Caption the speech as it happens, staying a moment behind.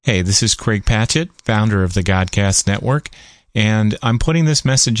Hey, this is Craig Patchett, founder of the Godcast Network, and I'm putting this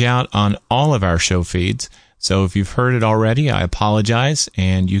message out on all of our show feeds. So if you've heard it already, I apologize,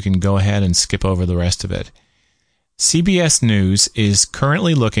 and you can go ahead and skip over the rest of it. CBS News is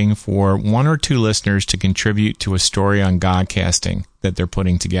currently looking for one or two listeners to contribute to a story on Godcasting that they're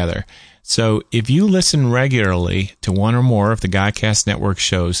putting together. So if you listen regularly to one or more of the Godcast Network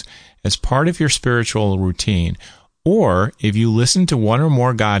shows as part of your spiritual routine, or if you listen to one or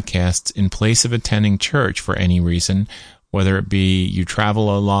more Godcasts in place of attending church for any reason, whether it be you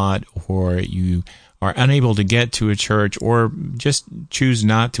travel a lot or you are unable to get to a church or just choose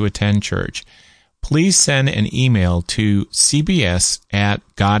not to attend church, please send an email to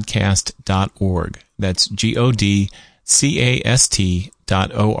cbs@godcast.org. That's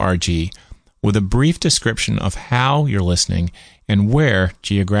godcast.org, with a brief description of how you're listening and where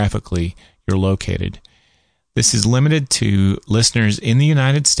geographically you're located. This is limited to listeners in the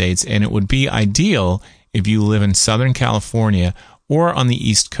United States, and it would be ideal if you live in Southern California or on the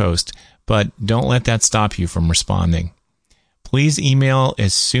East Coast, but don't let that stop you from responding. Please email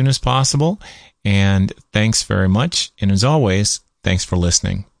as soon as possible, and thanks very much. And as always, thanks for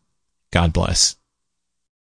listening. God bless.